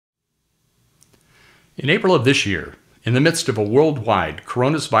In April of this year, in the midst of a worldwide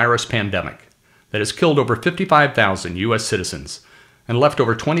coronavirus pandemic that has killed over 55,000 U.S. citizens and left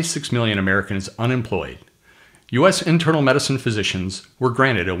over 26 million Americans unemployed, U.S. internal medicine physicians were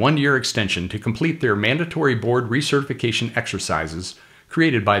granted a one-year extension to complete their mandatory board recertification exercises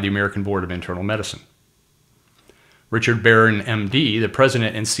created by the American Board of Internal Medicine. Richard Barron, MD, the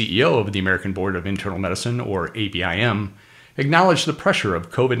president and CEO of the American Board of Internal Medicine, or ABIM, acknowledged the pressure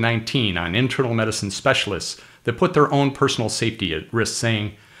of COVID-19 on internal medicine specialists that put their own personal safety at risk,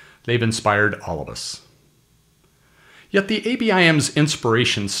 saying, "They've inspired all of us." Yet the ABIM's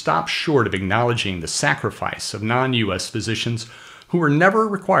inspiration stops short of acknowledging the sacrifice of non-U.S. physicians who were never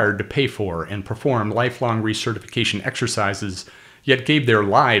required to pay for and perform lifelong recertification exercises, yet gave their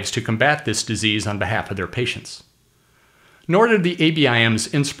lives to combat this disease on behalf of their patients. Nor did the ABIM's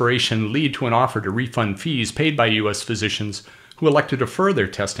inspiration lead to an offer to refund fees paid by U.S. physicians who elected to defer their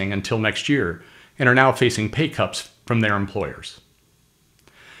testing until next year and are now facing pay cuts from their employers.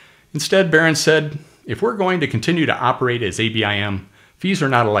 Instead, Barron said, "If we're going to continue to operate as ABIM, fees are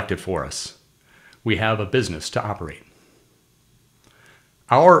not elected for us. We have a business to operate."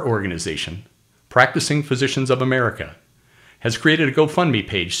 Our organization, Practicing Physicians of America, has created a GoFundMe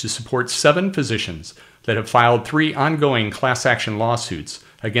page to support 7 physicians that have filed 3 ongoing class action lawsuits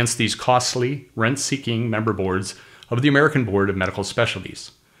against these costly, rent-seeking member boards of the American Board of Medical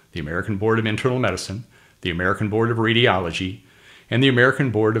Specialties, the American Board of Internal Medicine, the American Board of Radiology, and the American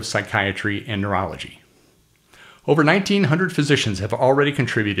Board of Psychiatry and Neurology. Over 1,900 physicians have already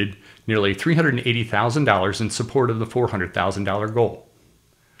contributed nearly $380,000 in support of the $400,000 goal.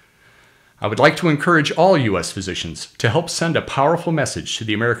 I would like to encourage all U.S. physicians to help send a powerful message to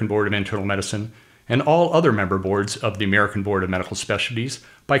the American Board of Internal Medicine and all other member boards of the American Board of Medical Specialties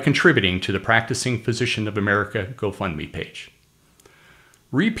by contributing to the Practicing Physician of America GoFundMe page.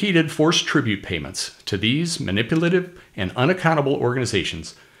 Repeated forced tribute payments to these manipulative and unaccountable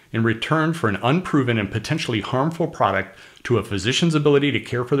organizations in return for an unproven and potentially harmful product to a physician's ability to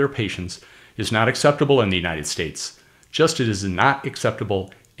care for their patients is not acceptable in the United States, just as it is not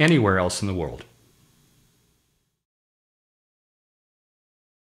acceptable anywhere else in the world.